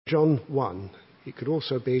John 1. It could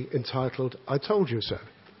also be entitled, I Told You So.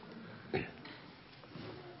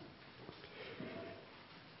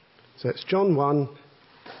 So it's John 1,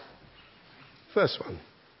 verse 1.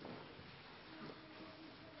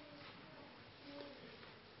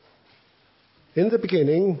 In the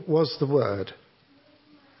beginning was the Word,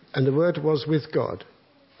 and the Word was with God,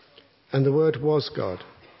 and the Word was God.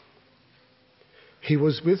 He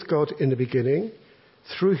was with God in the beginning.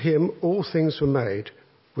 Through him all things were made.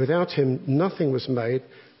 Without him nothing was made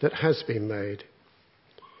that has been made.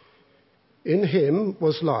 In him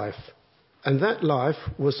was life, and that life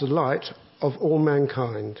was the light of all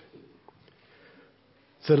mankind.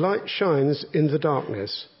 The light shines in the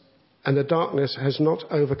darkness, and the darkness has not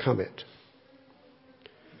overcome it.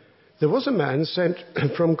 There was a man sent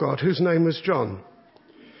from God whose name was John.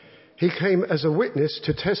 He came as a witness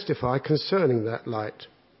to testify concerning that light,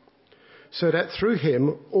 so that through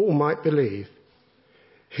him all might believe.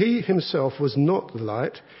 He himself was not the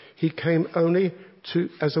light. He came only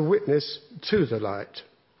as a witness to the light.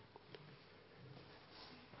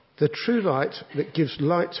 The true light that gives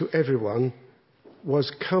light to everyone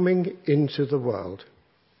was coming into the world.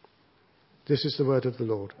 This is the word of the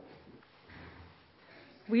Lord.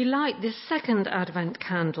 We light this second Advent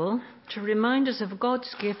candle to remind us of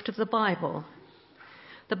God's gift of the Bible.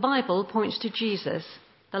 The Bible points to Jesus,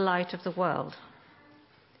 the light of the world.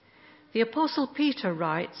 The Apostle Peter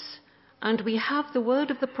writes, "And we have the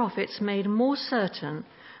word of the prophets made more certain,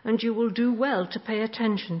 and you will do well to pay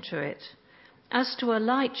attention to it, as to a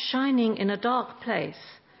light shining in a dark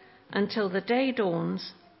place, until the day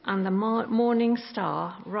dawns and the morning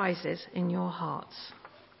star rises in your hearts."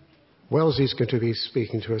 Wellesley's going to be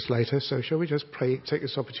speaking to us later, so shall we just pray, take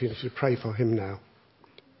this opportunity to pray for him now.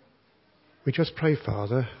 We just pray,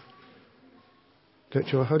 Father,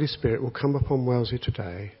 that your Holy Spirit will come upon Wellesley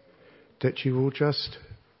today, that you will just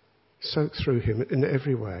soak through him in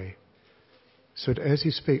every way, so that as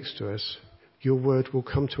he speaks to us, your word will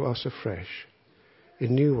come to us afresh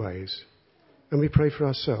in new ways. And we pray for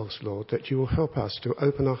ourselves, Lord, that you will help us to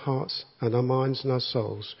open our hearts and our minds and our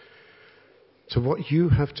souls to what you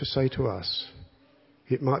have to say to us.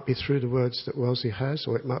 It might be through the words that Wellesley has,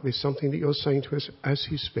 or it might be something that you're saying to us as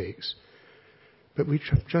he speaks. But we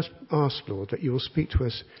just ask, Lord, that you will speak to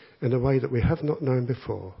us in a way that we have not known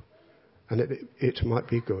before, and that it might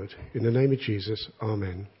be good. In the name of Jesus,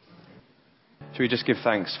 amen. Should we just give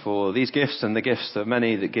thanks for these gifts and the gifts of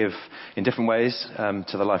many that give in different ways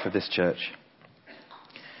to the life of this church?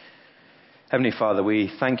 Heavenly Father,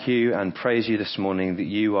 we thank you and praise you this morning that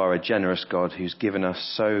you are a generous God who's given us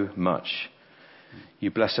so much.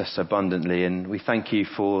 You bless us abundantly, and we thank you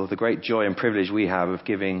for the great joy and privilege we have of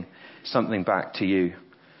giving something back to you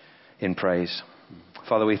in praise.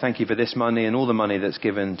 Father, we thank you for this money and all the money that's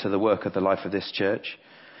given to the work of the life of this church.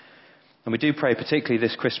 And we do pray, particularly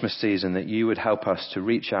this Christmas season, that you would help us to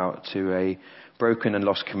reach out to a broken and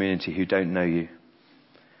lost community who don't know you.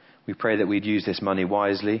 We pray that we'd use this money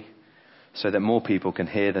wisely, so that more people can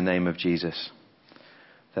hear the name of Jesus,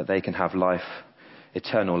 that they can have life,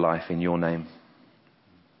 eternal life in your name.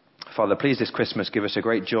 Father, please this Christmas give us a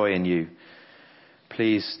great joy in you.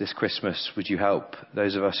 Please this Christmas would you help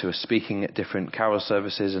those of us who are speaking at different carol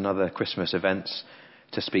services and other Christmas events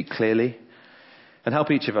to speak clearly, and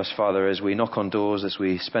help each of us, Father, as we knock on doors, as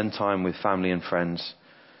we spend time with family and friends,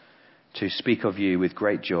 to speak of you with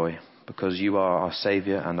great joy, because you are our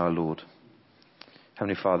Saviour and our Lord.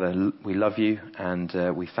 Heavenly Father, we love you,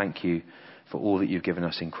 and we thank you for all that you've given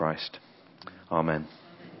us in Christ. Amen.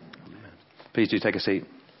 Please do take a seat.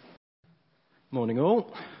 Morning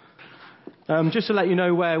all. Just to let you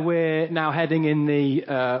know where we're now heading in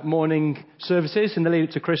the morning services in the lead up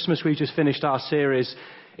to Christmas, we just finished our series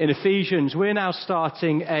in Ephesians. We're now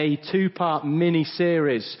starting a 2-part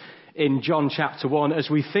mini-series in John chapter 1 as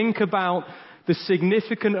we think about the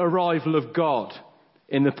significant arrival of God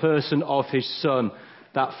in the person of his Son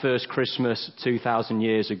that first Christmas 2,000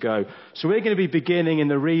 years ago. So we're going to be beginning in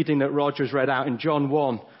the reading that Roger's read out in John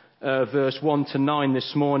 1, verse 1 to 9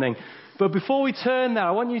 this morning. But before we turn there,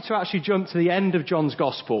 I want you to actually jump to the end of John's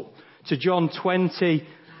Gospel, to John 20,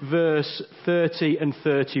 verse 30 and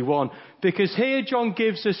 31. Because here John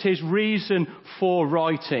gives us his reason for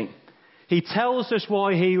writing. He tells us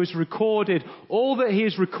why he was recorded, all that he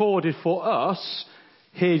has recorded for us,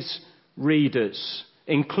 his readers,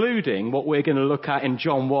 including what we're going to look at in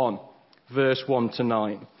John 1, verse 1 to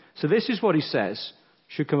 9. So this is what he says.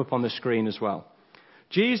 Should come up on the screen as well.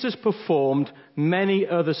 Jesus performed many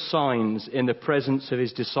other signs in the presence of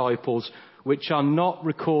his disciples, which are not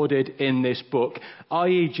recorded in this book.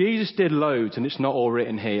 I.e., Jesus did loads, and it's not all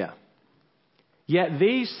written here. Yet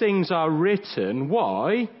these things are written,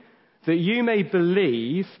 why? That you may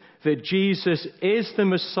believe that Jesus is the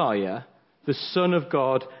Messiah, the Son of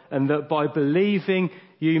God, and that by believing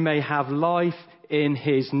you may have life in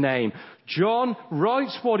his name. John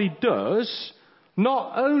writes what he does,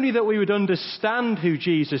 not only that we would understand who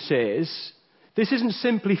Jesus is, this isn't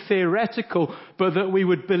simply theoretical, but that we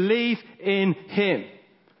would believe in him.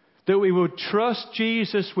 That we would trust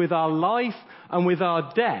Jesus with our life and with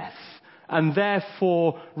our death, and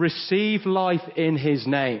therefore receive life in his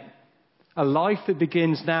name. A life that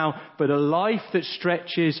begins now, but a life that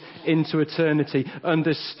stretches into eternity.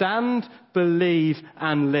 Understand, believe,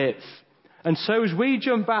 and live. And so as we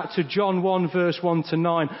jump back to John 1 verse 1 to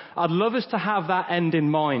 9, I'd love us to have that end in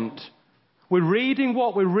mind. We're reading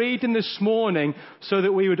what we're reading this morning so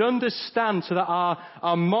that we would understand, so that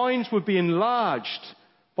our minds would be enlarged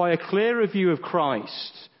by a clearer view of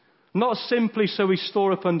Christ. Not simply so we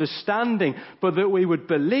store up understanding, but that we would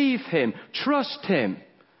believe him, trust him,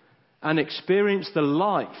 and experience the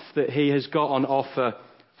life that he has got on offer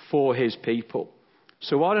for his people.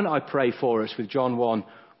 So why don't I pray for us with John 1,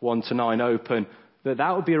 1 to 9 open,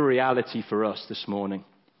 that would be a reality for us this morning.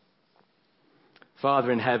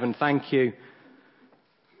 Father in heaven, thank you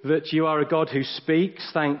that you are a God who speaks.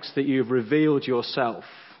 Thanks that you've revealed yourself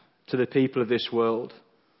to the people of this world.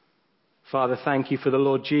 Father, thank you for the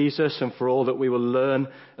Lord Jesus and for all that we will learn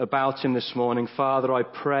about him this morning. Father, I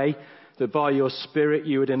pray that by your Spirit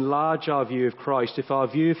you would enlarge our view of Christ. If our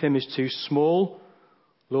view of him is too small,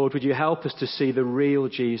 Lord, would you help us to see the real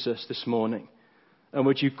Jesus this morning? And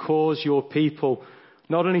would you cause your people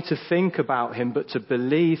not only to think about him, but to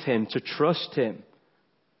believe him, to trust him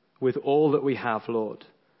with all that we have, Lord,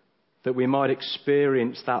 that we might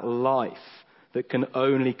experience that life that can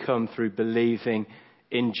only come through believing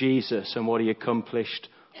in Jesus and what he accomplished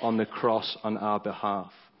on the cross on our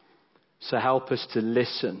behalf. So help us to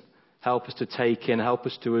listen, help us to take in, help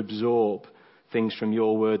us to absorb things from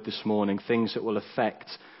your word this morning, things that will affect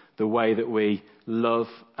the way that we love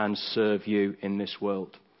and serve you in this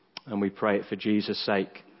world. And we pray it for Jesus'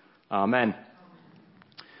 sake. Amen.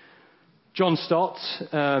 John Stott,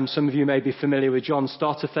 some of you may be familiar with John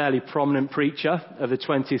Stott, a fairly prominent preacher of the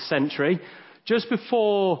 20th century. Just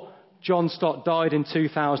before John Stott died in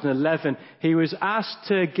 2011, he was asked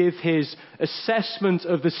to give his assessment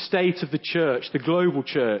of the state of the church, the global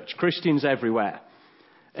church, Christians everywhere.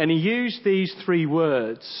 And he used these three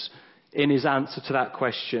words in his answer to that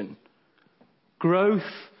question. Growth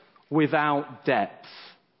without depth.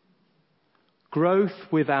 Growth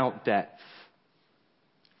without depth.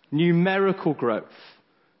 Numerical growth.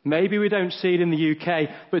 Maybe we don't see it in the UK,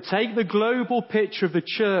 but take the global picture of the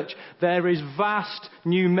church. There is vast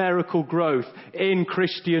numerical growth in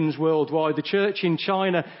Christians worldwide. The church in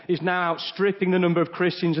China is now outstripping the number of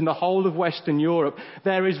Christians in the whole of Western Europe.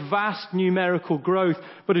 There is vast numerical growth.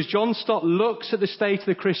 But as John Stott looks at the state of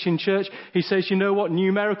the Christian church, he says, you know what,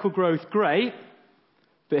 numerical growth, great.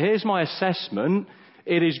 But here's my assessment.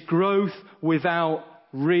 It is growth without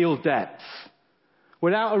real depth.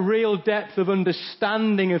 Without a real depth of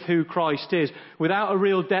understanding of who Christ is, without a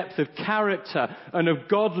real depth of character and of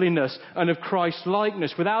godliness and of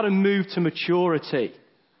Christ-likeness, without a move to maturity,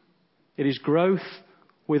 it is growth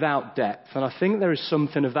without depth. And I think there is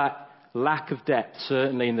something of that lack of depth,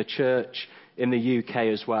 certainly in the church in the UK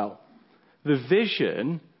as well. The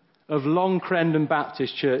vision of Long Crendon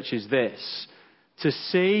Baptist Church is this: to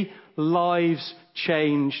see lives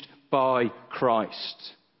changed by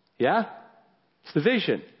Christ. Yeah? It's the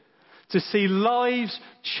vision. To see lives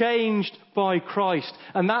changed by Christ.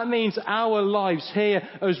 And that means our lives here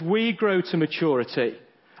as we grow to maturity.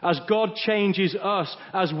 As God changes us.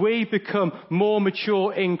 As we become more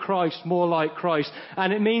mature in Christ. More like Christ.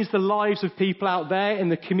 And it means the lives of people out there in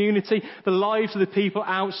the community. The lives of the people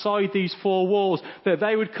outside these four walls. That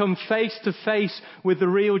they would come face to face with the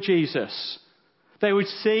real Jesus. They would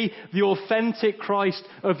see the authentic Christ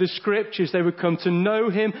of the Scriptures. They would come to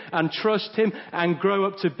know him and trust him and grow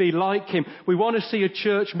up to be like him. We want to see a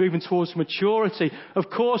church moving towards maturity.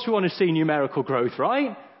 Of course we want to see numerical growth, right?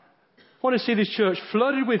 We want to see this church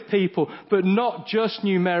flooded with people, but not just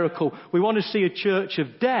numerical. We want to see a church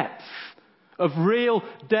of depth, of real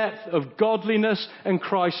depth, of godliness and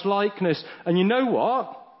Christ-likeness. And you know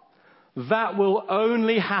what? That will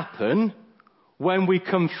only happen when we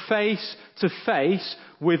come face to face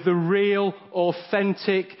with the real,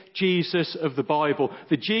 authentic Jesus of the Bible.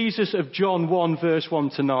 The Jesus of John 1, verse 1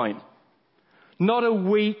 to 9. Not a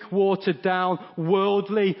weak, watered down,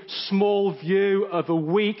 worldly, small view of a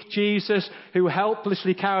weak Jesus who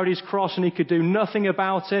helplessly carried his cross and he could do nothing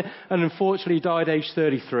about it and unfortunately died aged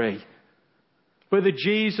 33. but the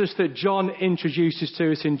Jesus that John introduces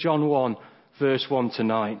to us in John 1, verse 1 to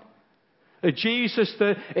 9. A Jesus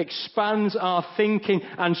that expands our thinking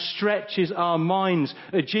and stretches our minds.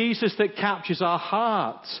 A Jesus that captures our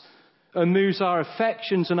hearts and moves our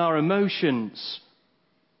affections and our emotions.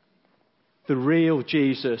 The real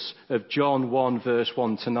Jesus of John 1, verse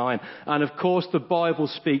 1 to 9. And of course, the Bible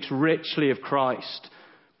speaks richly of Christ.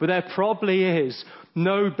 But there probably is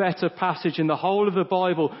no better passage in the whole of the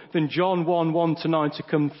Bible than John 1, 1 to 9 to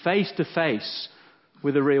come face to face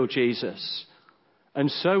with the real Jesus. And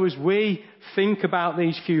so as we think about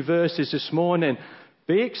these few verses this morning,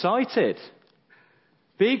 be excited.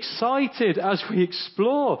 Be excited as we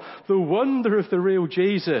explore the wonder of the real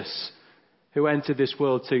Jesus who entered this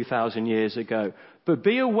world 2,000 years ago. But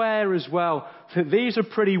be aware as well that these are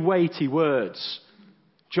pretty weighty words.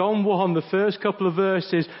 John 1, the first couple of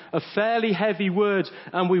verses, are fairly heavy words,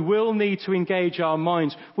 and we will need to engage our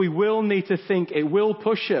minds. We will need to think. It will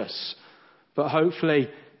push us, but hopefully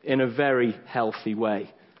in a very healthy way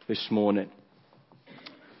this morning.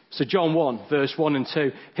 So John 1, verse 1 and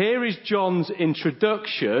 2. Here is John's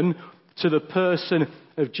introduction to the person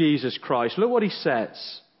of Jesus Christ. Look what he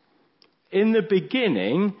says. In the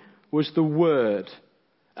beginning was the Word,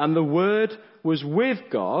 and the Word was with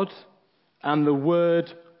God, and the Word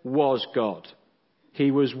was God. He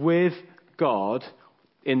was with God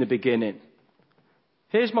in the beginning.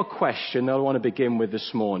 Here's my question that I want to begin with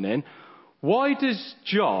this morning. Why does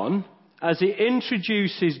John, as he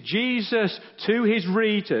introduces Jesus to his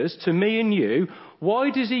readers, to me and you, why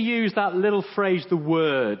does he use that little phrase, the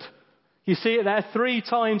Word? You see it there 3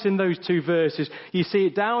 times in those 2 verses. You see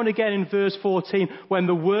it down again in verse 14, when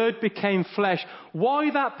the Word became flesh. Why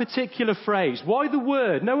that particular phrase? Why the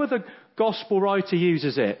Word? No other gospel writer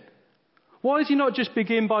uses it. Why does he not just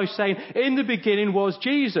begin by saying, in the beginning was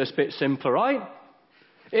Jesus? Bit simpler, right?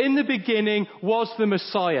 In the beginning was the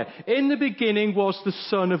Messiah. In the beginning was the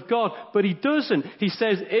Son of God. But he doesn't. He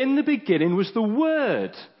says, in the beginning was the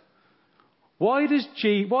Word. Why does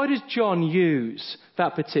John use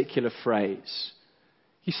that particular phrase?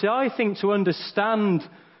 You see, I think to understand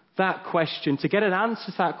that question, to get an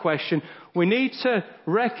answer to that question, we need to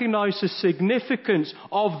recognize the significance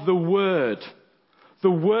of the Word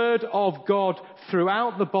of God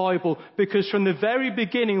throughout the Bible, because from the very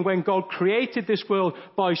beginning, when God created this world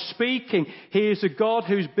by speaking, he is a God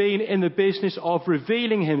who's been in the business of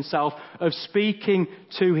revealing himself, of speaking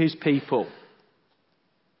to his people.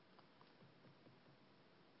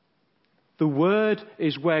 The Word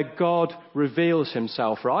is where God reveals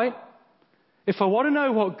himself, right? If I want to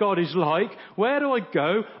know what God is like, where do I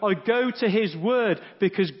go? I go to his Word,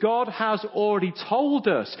 because God has already told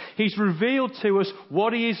us. He's revealed to us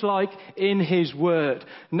what he is like in his Word.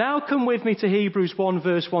 Now come with me to Hebrews 1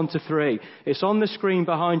 verse 1 to 3. It's on the screen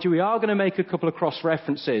behind you. We are going to make a couple of cross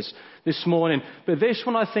references this morning, but this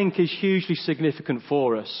one I think is hugely significant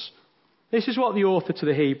for us. This is what the author to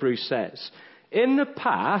the Hebrews says. In the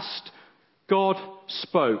past, God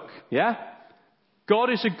spoke, yeah? God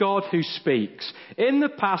is a God who speaks. In the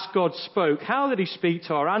past, God spoke. How did he speak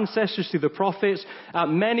to our ancestors through the prophets? At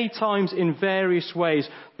many times in various ways.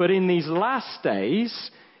 But in these last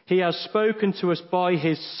days, he has spoken to us by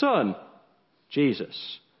his Son,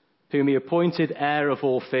 Jesus, whom he appointed heir of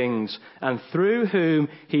all things, and through whom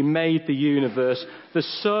he made the universe. The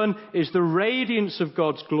Son is the radiance of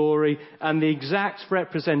God's glory and the exact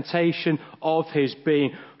representation of his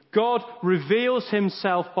being. God reveals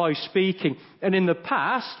himself by speaking. And in the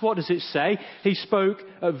past, what does it say? He spoke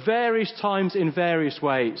at various times in various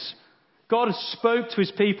ways. God spoke to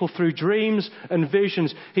his people through dreams and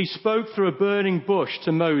visions. He spoke through a burning bush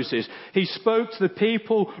to Moses. He spoke to the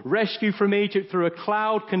people rescued from Egypt through a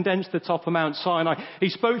cloud condensed at the top of Mount Sinai. He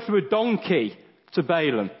spoke through a donkey to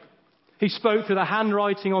Balaam. He spoke through the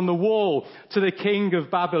handwriting on the wall to the king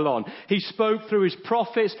of Babylon. He spoke through his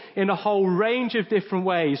prophets in a whole range of different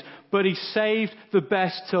ways, but he saved the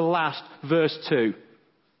best till last, verse 2.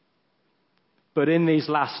 But in these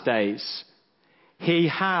last days, he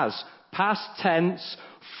has, past tense,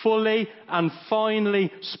 fully and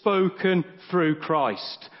finally spoken through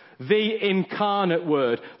Christ. The incarnate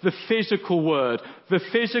Word, the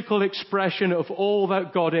physical expression of all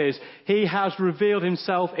that God is. He has revealed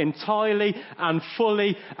himself entirely and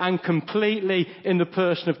fully and completely in the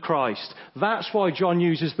person of Christ. That's why John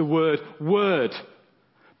uses the word,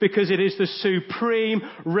 because it is the supreme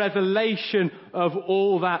revelation of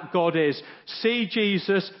all that God is. See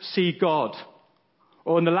Jesus, see God.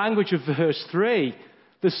 Or in the language of verse 3,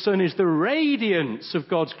 the Son is the radiance of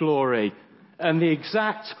God's glory and the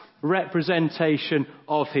exact representation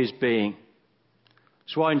of his being.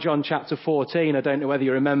 That's why in John chapter 14, I don't know whether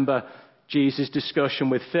you remember, Jesus' discussion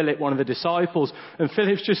with Philip, one of the disciples. And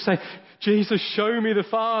Philip's just saying, Jesus, show me the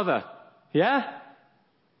Father. Yeah?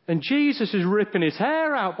 And Jesus is ripping his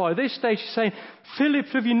hair out by this stage. He's saying, Philip,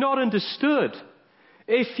 have you not understood?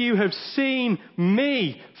 If you have seen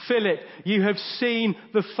me, Philip, you have seen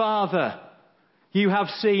the Father. You have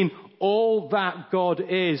seen all that God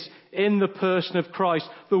is in the person of Christ.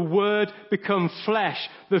 The Word become flesh,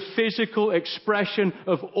 the physical expression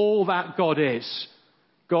of all that God is.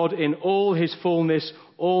 God in all his fullness,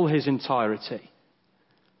 all his entirety.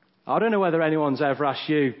 I don't know whether anyone's ever asked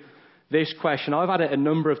you this question. I've had it a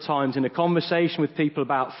number of times in a conversation with people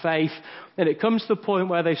about faith, and it comes to the point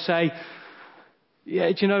where they say, yeah,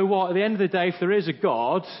 do you know what? At the end of the day, if there is a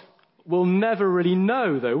God, we'll never really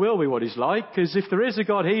know, though, will we, what he's like? Because if there is a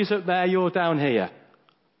God, he's up there, you're down here.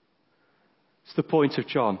 It's the point of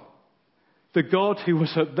John. The God who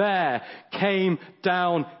was up there came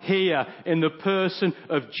down here in the person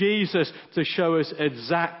of Jesus to show us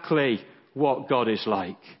exactly what God is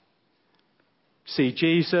like. See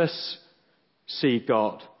Jesus, see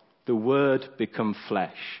God. The Word become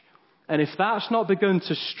flesh. And if that's not begun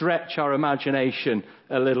to stretch our imagination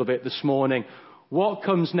a little bit this morning, what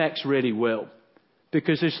comes next really will.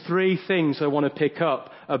 Because there's three things I want to pick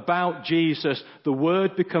up about Jesus, the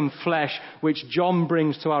Word become flesh, which John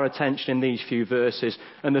brings to our attention in these few verses.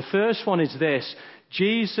 And the first one is this: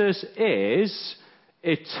 Jesus is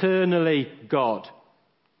eternally God.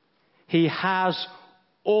 He has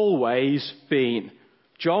always been.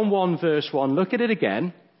 John 1 verse 1, look at it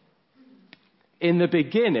again. In the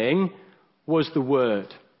beginning was the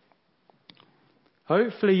Word.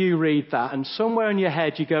 Hopefully you read that, and somewhere in your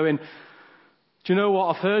head you're going, do you know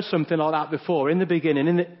what? I've heard something like that before. In the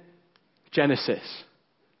beginning, Genesis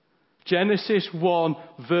 1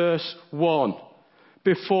 verse 1.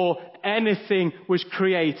 Before anything was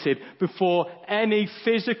created, before any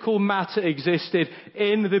physical matter existed,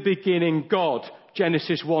 in the beginning God.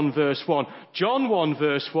 Genesis 1 verse 1. John 1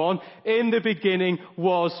 verse 1. In the beginning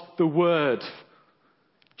was the Word.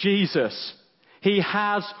 Jesus. He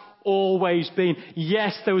has always been.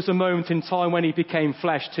 Yes, there was a moment in time when he became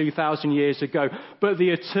flesh 2,000 years ago, but the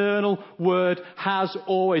eternal Word has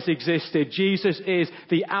always existed. Jesus is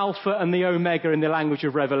the Alpha and the Omega in the language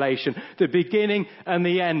of Revelation, the beginning and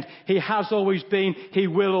the end. He has always been, he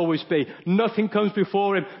will always be. Nothing comes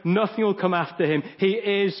before him, nothing will come after him. He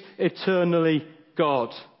is eternally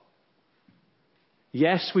God.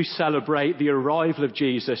 Yes, we celebrate the arrival of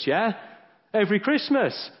Jesus, yeah? Every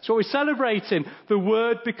Christmas. That's what we're celebrating. The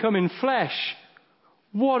Word becoming flesh.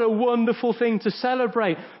 What a wonderful thing to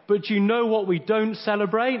celebrate. But do you know what we don't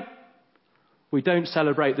celebrate? We don't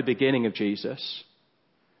celebrate the beginning of Jesus.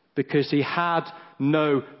 Because he had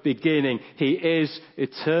no beginning. He is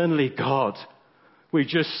eternally God. We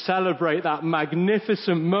just celebrate that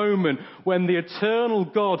magnificent moment when the eternal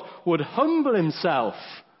God would humble himself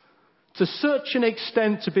to such an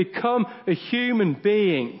extent to become a human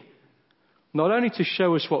being. Not only to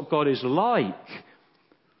show us what God is like,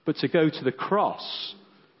 but to go to the cross,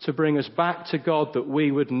 to bring us back to God that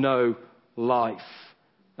we would know life,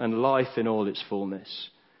 and life in all its fullness.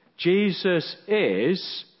 Jesus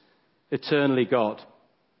is eternally God.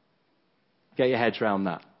 Get your heads around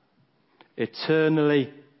that.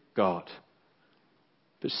 Eternally God.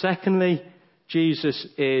 But secondly, Jesus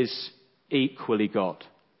is equally God.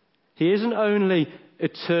 He isn't only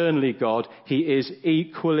eternally God, he is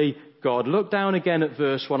equally God. Look down again at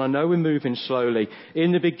verse 1. I know we're moving slowly.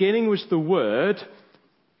 In the beginning was the Word.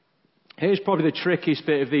 Here's probably the trickiest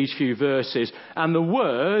bit of these few verses. And the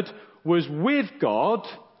Word was with God,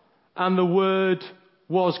 and the Word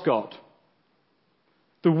was God.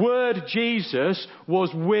 The Word, Jesus, was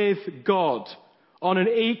with God on an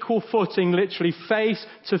equal footing, literally face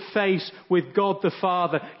to face with God the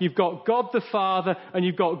Father. You've got God the Father and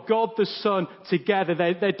you've got God the Son together.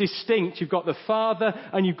 They're distinct. You've got the Father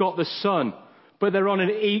and you've got the Son. But they're on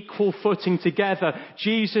an equal footing together.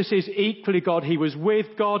 Jesus is equally God. He was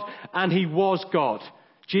with God and he was God.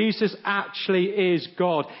 Jesus actually is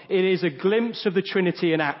God. It is a glimpse of the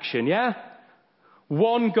Trinity in action, yeah?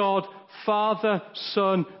 One God, Father,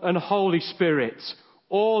 Son, and Holy Spirit.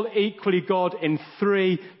 All equally God in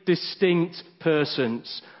three distinct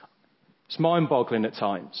persons. It's mind-boggling at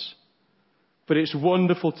times. But it's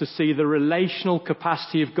wonderful to see the relational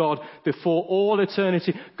capacity of God before all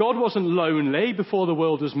eternity. God wasn't lonely before the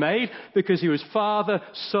world was made because he was Father,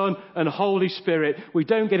 Son, and Holy Spirit. We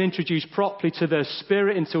don't get introduced properly to the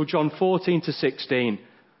Spirit until John 14 to 16.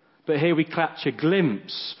 But here we catch a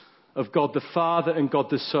glimpse of God the Father and God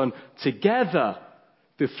the Son together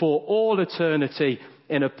before all eternity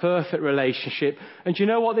in a perfect relationship. And do you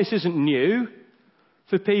know what? This isn't new.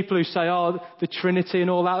 For people who say, oh, the Trinity and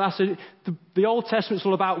all that, the Old Testament's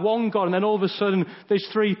all about one God, and then all of a sudden there's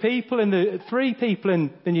three people in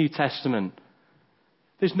the New Testament.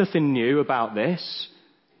 There's nothing new about this.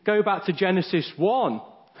 Go back to Genesis 1,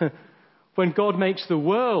 when God makes the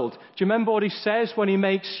world. Do you remember what he says when he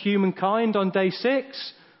makes humankind on day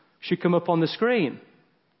 6? Should come up on the screen.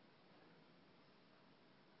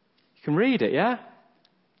 You can read it, yeah?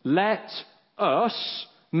 Let us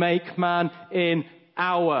make man in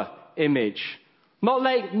our image. Not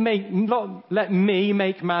let me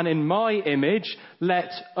make man in my image.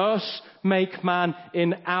 Let us make man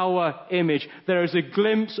in our image. There is a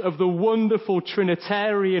glimpse of the wonderful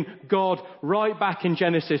Trinitarian God right back in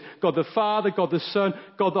Genesis. God the Father, God the Son,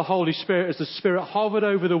 God the Holy Spirit. As the Spirit hovered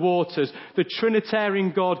over the waters, the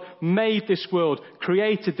Trinitarian God made this world,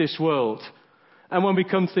 created this world. And when we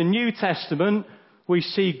come to the New Testament, we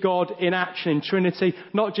see God in action in Trinity,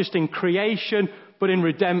 not just in creation, but in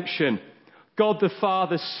redemption. God the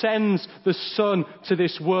Father sends the Son to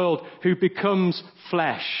this world who becomes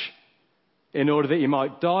flesh in order that he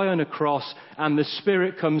might die on a cross, and the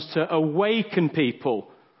Spirit comes to awaken people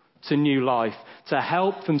to new life, to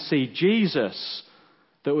help them see Jesus,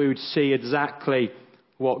 that we would see exactly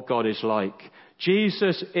what God is like.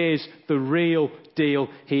 Jesus is the real deal.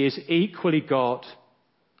 He is equally God.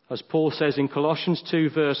 As Paul says in Colossians 2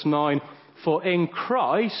 verse 9, for in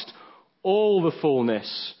Christ all the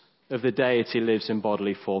fullness of the deity lives in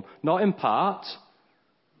bodily form. Not in part.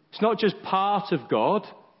 It's not just part of God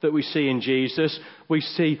that we see in Jesus. We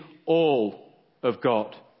see all of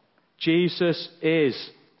God. Jesus is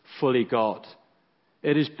fully God.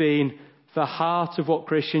 It has been the heart of what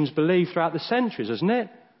Christians believe throughout the centuries, hasn't it?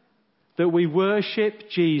 That we worship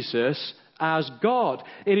Jesus as God.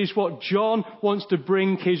 It is what John wants to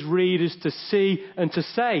bring his readers to see and to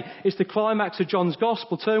say. It's the climax of John's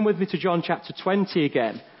Gospel. Turn with me to John chapter 20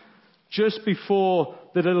 again. Just before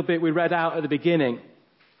the little bit we read out at the beginning.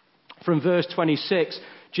 From verse 26,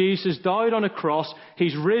 Jesus died on a cross,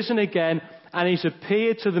 he's risen again, and he's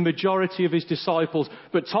appeared to the majority of his disciples.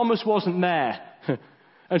 But Thomas wasn't there.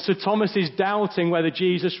 And so Thomas is doubting whether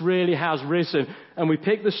Jesus really has risen. And we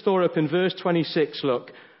pick the story up in verse 26,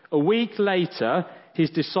 look. A week later, his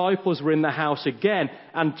disciples were in the house again,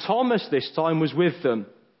 and Thomas this time was with them.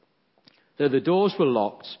 Though the doors were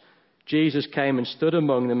locked, Jesus came and stood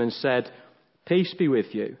among them and said, "Peace be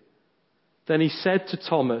with you." Then he said to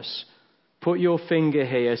Thomas, "Put your finger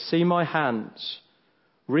here, see my hands.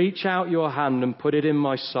 Reach out your hand and put it in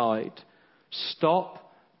my side.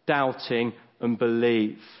 Stop doubting and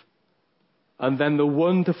believe." And then the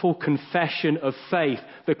wonderful confession of faith,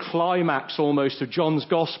 the climax almost of John's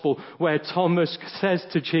Gospel, where Thomas says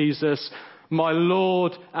to Jesus, "My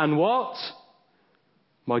Lord and what?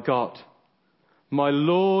 My God." My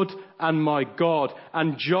Lord and my God.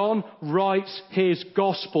 And John writes his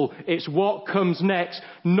Gospel. It's what comes next.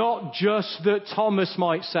 Not just that Thomas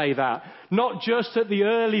might say that. Not just that the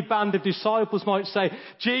early band of disciples might say,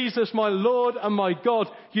 "Jesus, my Lord and my God,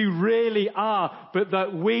 you really are." But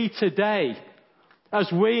that we today,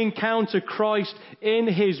 as we encounter Christ in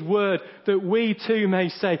his word, that we too may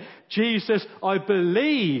say, "Jesus, I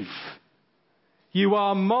believe you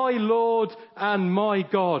are my Lord and my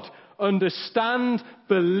God." Understand,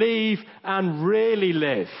 believe, and really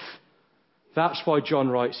live. That's why John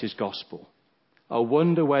writes his Gospel. I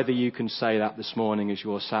wonder whether you can say that this morning as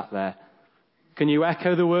you're sat there. Can you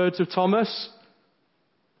echo the words of Thomas?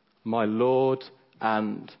 My Lord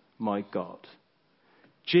and my God.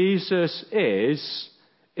 Jesus is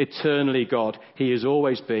eternally God. He has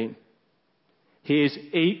always been. He is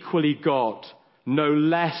equally God, no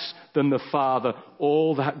less than the Father.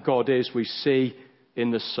 All that God is, we see in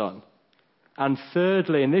the Son. And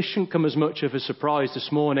thirdly, and this shouldn't come as much of a surprise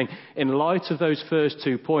this morning, in light of those first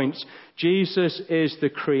 2 points, Jesus is the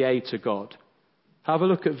Creator God. Have a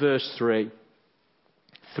look at verse 3.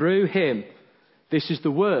 Through him, this is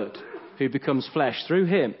the Word who becomes flesh. Through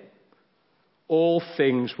him, all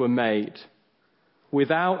things were made.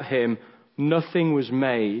 Without him, nothing was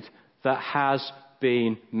made that has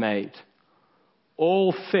been made.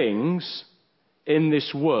 All things in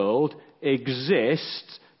this world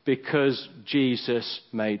exist because Jesus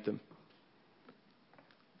made them.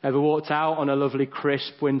 Ever walked out on a lovely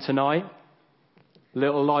crisp winter night?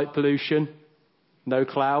 Little light pollution, no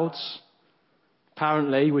clouds.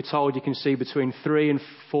 Apparently, we're told you can see between 3,000 and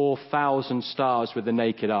 4,000 stars with the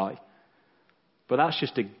naked eye. But that's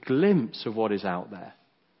just a glimpse of what is out there.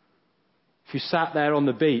 If you sat there on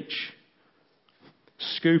the beach,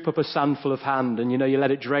 scoop up a sandful of sand and you let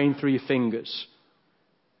it drain through your fingers,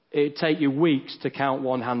 it'd take you weeks to count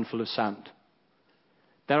one handful of sand.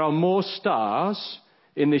 There are more stars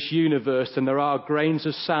in this universe than there are grains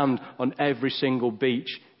of sand on every single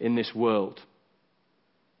beach in this world.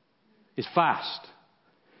 It's vast.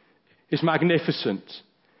 It's magnificent.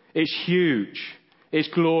 It's huge. It's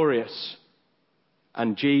glorious.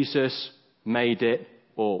 And Jesus made it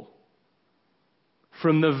all.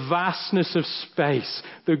 From the vastness of space,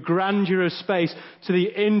 the grandeur of space, to the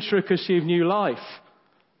intricacy of new life.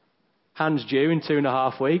 Hands due in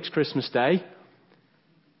 2.5 weeks, Christmas Day.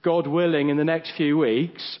 God willing, in the next few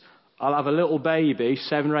weeks, I'll have a little baby,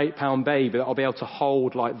 7 or 8 pound baby, that I'll be able to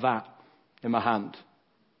hold like that in my hand.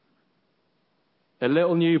 A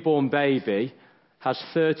little newborn baby has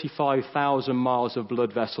 35,000 miles of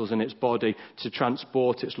blood vessels in its body to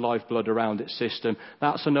transport its lifeblood around its system.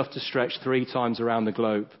 That's enough to stretch 3 times around the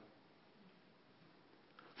globe.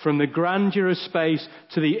 From the grandeur of space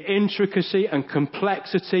to the intricacy and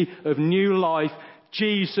complexity of new life,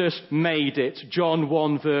 Jesus made it. John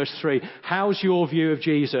 1 verse 3. How's your view of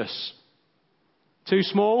Jesus? Too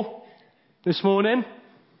small this morning?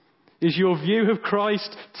 Is your view of Christ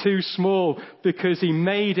too small because he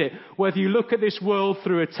made it? Whether you look at this world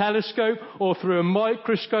through a telescope or through a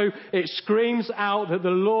microscope, it screams out that the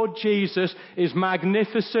Lord Jesus is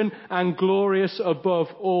magnificent and glorious above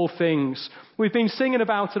all things. We've been singing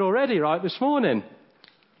about it already, right, this morning.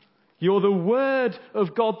 You're the Word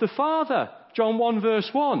of God the Father. John 1 verse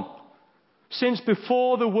 1. Since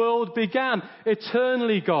before the world began,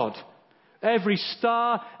 eternally God. Every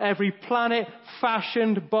star, every planet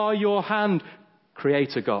fashioned by your hand,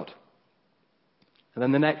 Creator God. And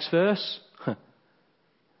then the next verse,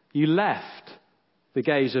 you left the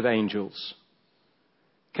gaze of angels,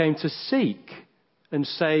 came to seek and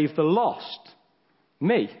save the lost,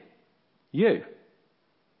 me, you,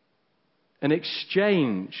 and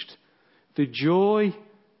exchanged the joy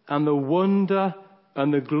and the wonder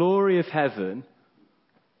and the glory of heaven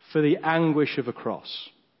for the anguish of a cross.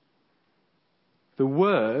 The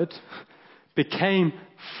Word became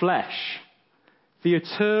flesh. The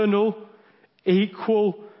eternal,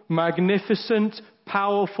 equal, magnificent,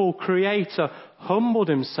 powerful Creator humbled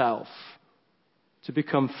himself to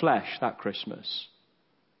become flesh that Christmas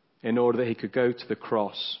in order that he could go to the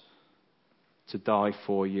cross to die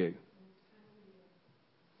for you.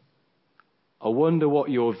 I wonder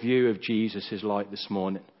what your view of Jesus is like this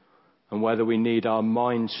morning, and whether we need our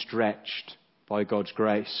minds stretched by God's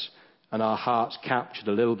grace and our hearts captured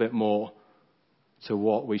a little bit more to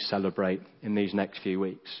what we celebrate in these next few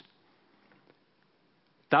weeks.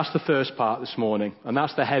 That's the first part this morning, and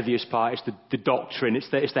that's the heaviest part. It's the doctrine.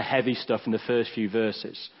 It's the heavy stuff in the first few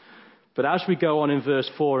verses. But as we go on in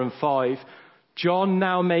verse 4 and 5, John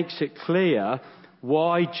now makes it clear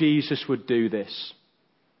why Jesus would do this.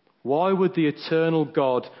 Why would the eternal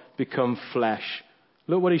God become flesh?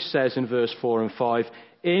 Look what he says in verse 4 and 5.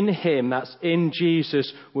 In him, that's in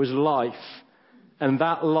Jesus, was life, and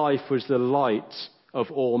that life was the light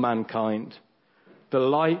of all mankind. The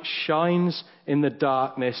light shines in the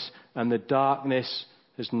darkness, and the darkness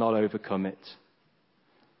has not overcome it.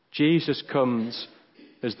 Jesus comes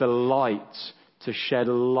as the light to shed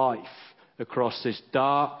life across this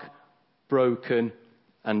dark, broken,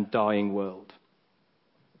 and dying world.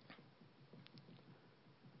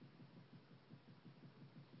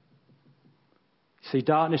 See,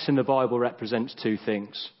 darkness in the Bible represents 2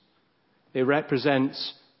 things. It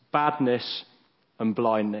represents badness and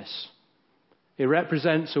blindness. It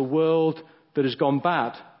represents a world that has gone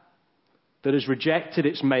bad, that has rejected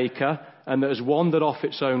its maker, and that has wandered off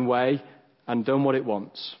its own way and done what it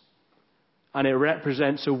wants. And it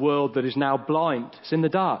represents a world that is now blind. It's in the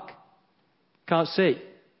dark. Can't see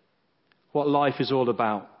what life is all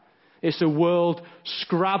about. It's a world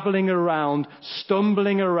scrabbling around,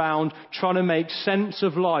 stumbling around, trying to make sense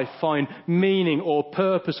of life, find meaning or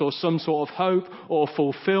purpose or some sort of hope or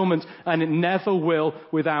fulfillment, and it never will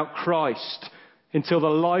without Christ until the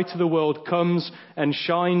light of the world comes and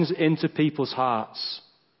shines into people's hearts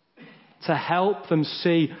to help them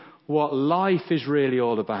see what life is really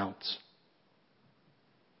all about.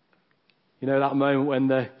 You know that moment when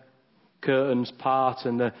the curtains part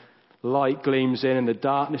and the light gleams in and the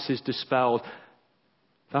darkness is dispelled?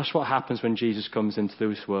 That's what happens when Jesus comes into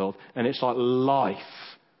this world. And it's like life.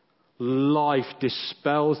 Life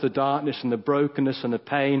dispels the darkness and the brokenness and the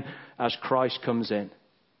pain as Christ comes in.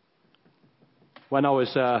 When I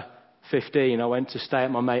was 15, I went to stay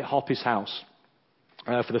at my mate Hoppy's house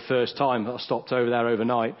for the first time. I stopped over there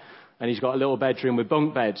overnight. And he's got a little bedroom with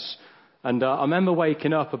bunk beds. And I remember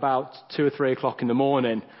waking up about 2 or 3 o'clock in the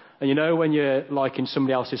morning. And you know when you're like in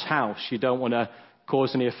somebody else's house, you don't want to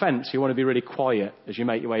cause any offence. You want to be really quiet as you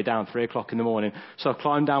make your way down 3 o'clock in the morning. So I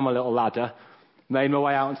climbed down my little ladder, Made my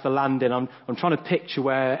way out onto the landing. I'm trying to picture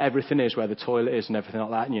where everything is, where the toilet is and everything like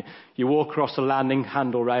that. And you walk across the landing,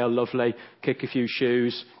 handle rail, lovely, kick a few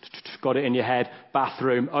shoes, got it in your head,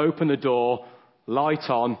 bathroom, open the door, light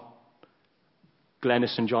on,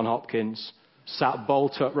 Glennis and John Hopkins, sat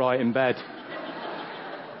bolt upright in bed.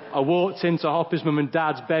 I walked into Hopper's mum and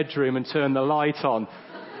dad's bedroom and turned the light on.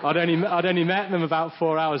 I'd only met them about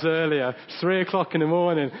 4 hours earlier. It's 3 o'clock in the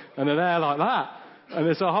morning, and they're there like that. And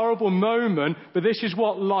it's a horrible moment, but this is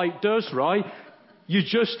what light does, right? You're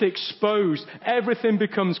just exposed. Everything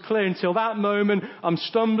becomes clear. Until that moment, I'm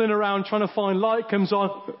stumbling around trying to find light comes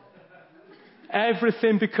on.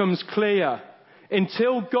 Everything becomes clear.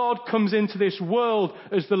 Until God comes into this world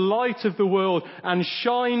as the light of the world and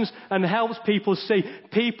shines and helps people see.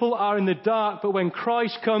 People are in the dark, but when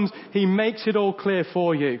Christ comes, he makes it all clear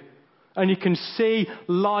for you. And you can see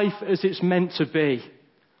life as it's meant to be.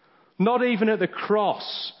 Not even at the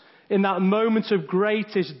cross, in that moment of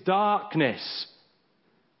greatest darkness,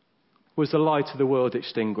 was the light of the world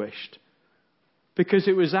extinguished. Because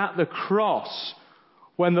it was at the cross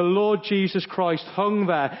when the Lord Jesus Christ hung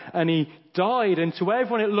there and he died, and to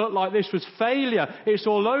everyone it looked like this was failure. It's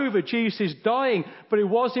all over. Jesus is dying. But it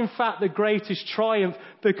was in fact the greatest triumph,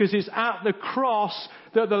 because it's at the cross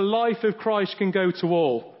that the life of Christ can go to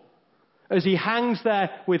all. As he hangs there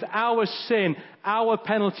with our sin, our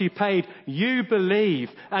penalty paid, you believe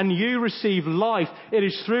and you receive life. It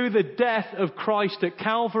is through the death of Christ at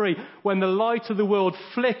Calvary, when the light of the world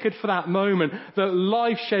flickered for that moment, that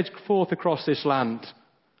life sheds forth across this land.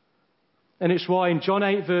 And it's why in John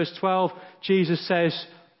 8 verse 12, Jesus says,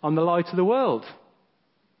 I'm the light of the world.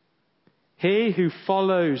 He who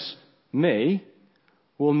follows me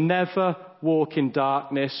will never walk in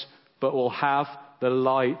darkness, but will have the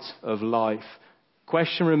light of life.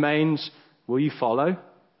 Question remains, will you follow?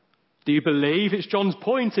 Do you believe? It's John's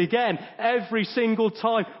point again, every single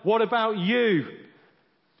time. What about you?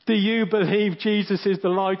 Do you believe Jesus is the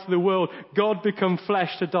light of the world? God become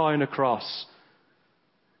flesh to die on a cross.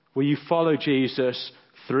 Will you follow Jesus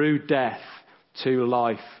through death to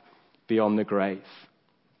life beyond the grave?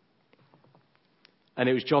 And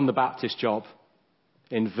it was John the Baptist's job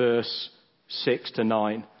in verse 6 to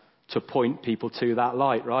 9 to point people to that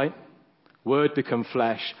light, right? Word become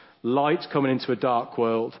flesh, light coming into a dark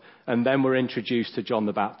world, and then we're introduced to John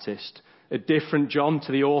the Baptist. A different John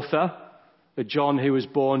to the author, a John who was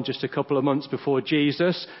born just a couple of months before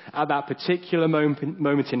Jesus at that particular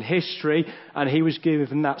moment in history, and he was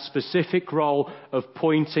given that specific role of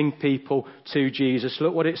pointing people to Jesus.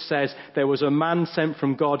 Look what it says. There was a man sent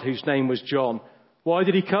from God whose name was John. Why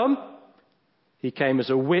did he come? He came as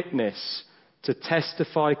a witness to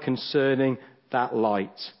testify concerning that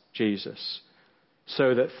light, Jesus,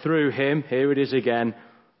 so that through him, here it is again,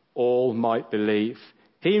 all might believe.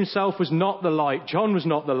 He himself was not the light. John was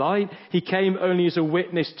not the light. He came only as a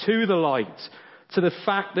witness to the light, to the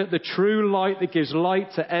fact that the true light that gives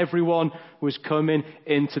light to everyone was coming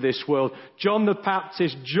into this world. John the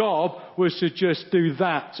Baptist's job was to just do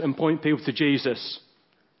that and point people to Jesus.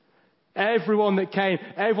 Everyone that came,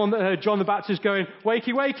 everyone that heard John the Baptist going, wakey,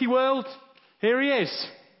 wakey world, here he is,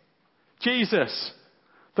 Jesus.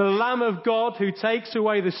 The Lamb of God who takes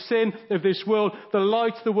away the sin of this world, the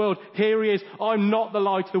light of the world. Here he is. I'm not the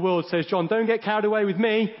light of the world, says John. Don't get carried away with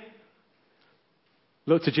me.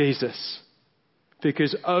 Look to Jesus.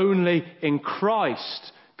 Because only in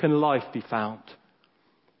Christ can life be found.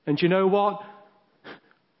 And you know what?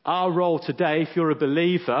 Our role today, if you're a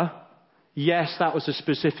believer, yes, that was a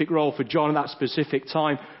specific role for John at that specific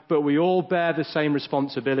time, but we all bear the same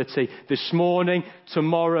responsibility this morning,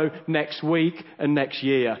 tomorrow, next week, and next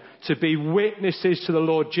year. To be witnesses to the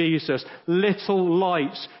Lord Jesus, little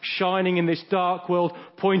lights shining in this dark world,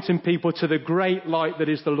 pointing people to the great light that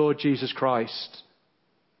is the Lord Jesus Christ.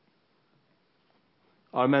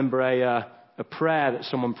 I remember a prayer that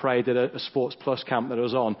someone prayed at a Sports Plus camp that I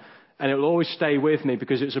was on, and it will always stay with me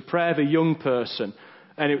because it was a prayer of a young person.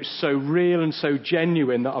 And it was so real and so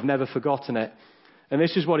genuine that I've never forgotten it. And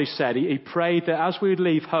this is what he said. He prayed that as we would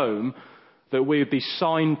leave home, that we would be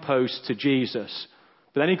signposts to Jesus.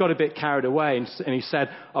 But then he got a bit carried away and he said,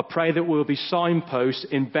 I pray that we'll be signposts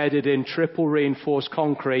embedded in triple reinforced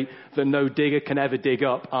concrete that no digger can ever dig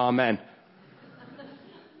up. Amen.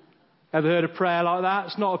 Ever heard a prayer like that?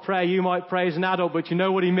 It's not a prayer you might pray as an adult, but you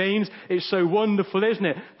know what he means? It's so wonderful, isn't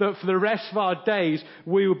it? That for the rest of our days,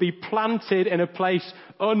 we will be planted in a place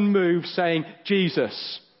unmoved saying,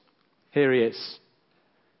 Jesus, here he is.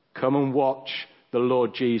 Come and watch the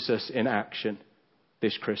Lord Jesus in action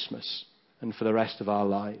this Christmas and for the rest of our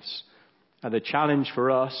lives. And the challenge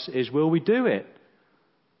for us is, will we do it?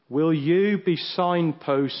 Will you be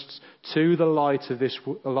signposts to the light of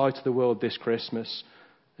the world this Christmas,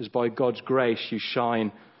 as by God's grace you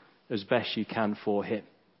shine as best you can for him?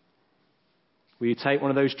 Will you take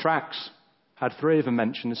one of those tracts? Had 3 of them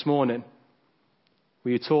mentioned this morning.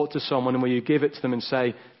 Will you talk to someone and will you give it to them and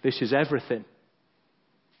say, this is everything.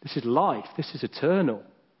 This is life. This is eternal.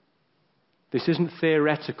 This isn't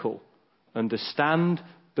theoretical. Understand,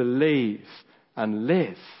 believe, and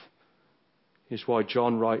live is why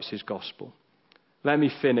John writes his gospel. Let me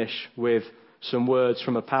finish with some words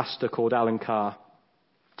from a pastor called Alan Carr.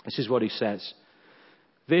 This is what he says.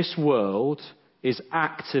 This world is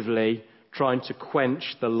actively trying to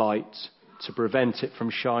quench the light to prevent it from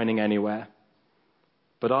shining anywhere.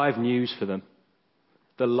 But I have news for them.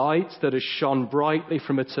 The light that has shone brightly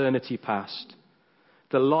from eternity past,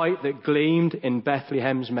 the light that gleamed in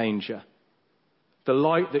Bethlehem's manger, the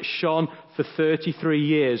light that shone for 33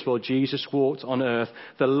 years while Jesus walked on earth,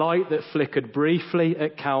 the light that flickered briefly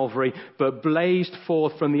at Calvary but blazed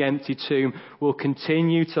forth from the empty tomb will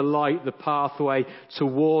continue to light the pathway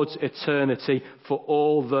towards eternity for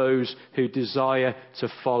all those who desire to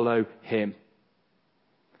follow him.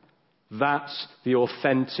 That's the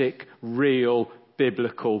authentic, real,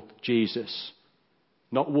 biblical Jesus.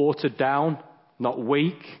 Not watered down, not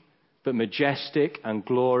weak, but majestic and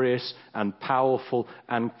glorious and powerful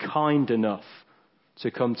and kind enough to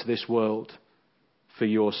come to this world for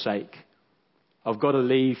your sake. I've got to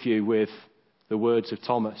leave you with the words of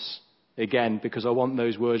Thomas again, because I want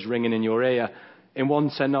those words ringing in your ear. In one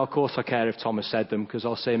sense, now, of course I care if Thomas said them, because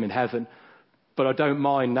I'll see him in heaven. But I don't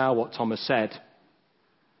mind now what Thomas said.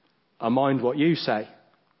 I mind what you say.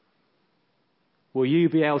 Will you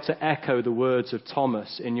be able to echo the words of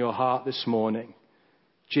Thomas in your heart this morning?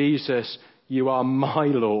 Jesus, you are my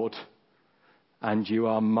Lord and you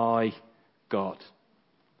are my God.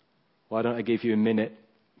 Why don't I give you a minute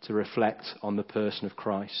to reflect on the person of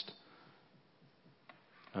Christ?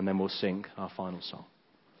 And then we'll sing our final song.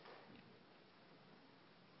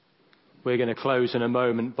 We're going to close in a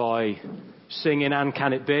moment by singing And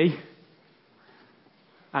Can It Be?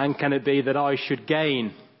 And can it be that I should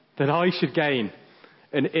gain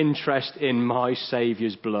an interest in my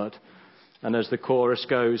Saviour's blood? And as the chorus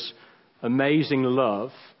goes, amazing love,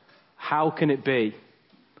 how can it be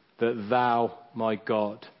that thou, my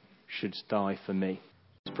God, shouldst die for me?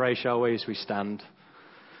 Let's pray, shall we, as we stand.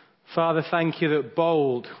 Father, thank you that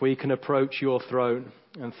bold we can approach your throne.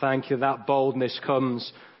 And thank you that boldness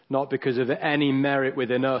comes not because of any merit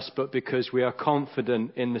within us, but because we are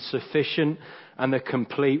confident in the sufficient and the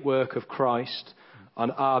complete work of Christ on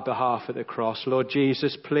our behalf at the cross. Lord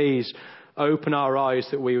Jesus, please open our eyes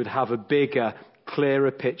that we would have a bigger,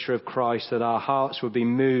 clearer picture of Christ, that our hearts would be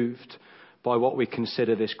moved by what we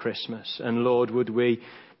consider this Christmas. And Lord, would we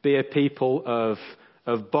be a people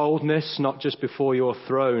of boldness, not just before your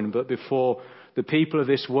throne, but before the people of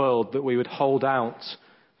this world, that we would hold out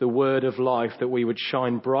the word of life, that we would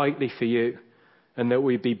shine brightly for you, and that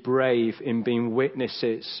we'd be brave in being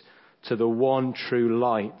witnesses to the one true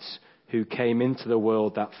light who came into the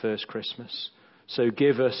world that first Christmas. So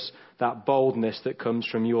give us that boldness that comes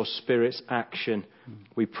from your Spirit's action,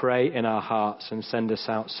 we pray, in our hearts, and send us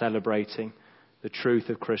out celebrating the truth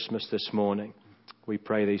of Christmas this morning. We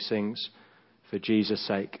pray these things for Jesus'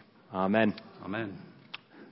 sake. Amen. Amen.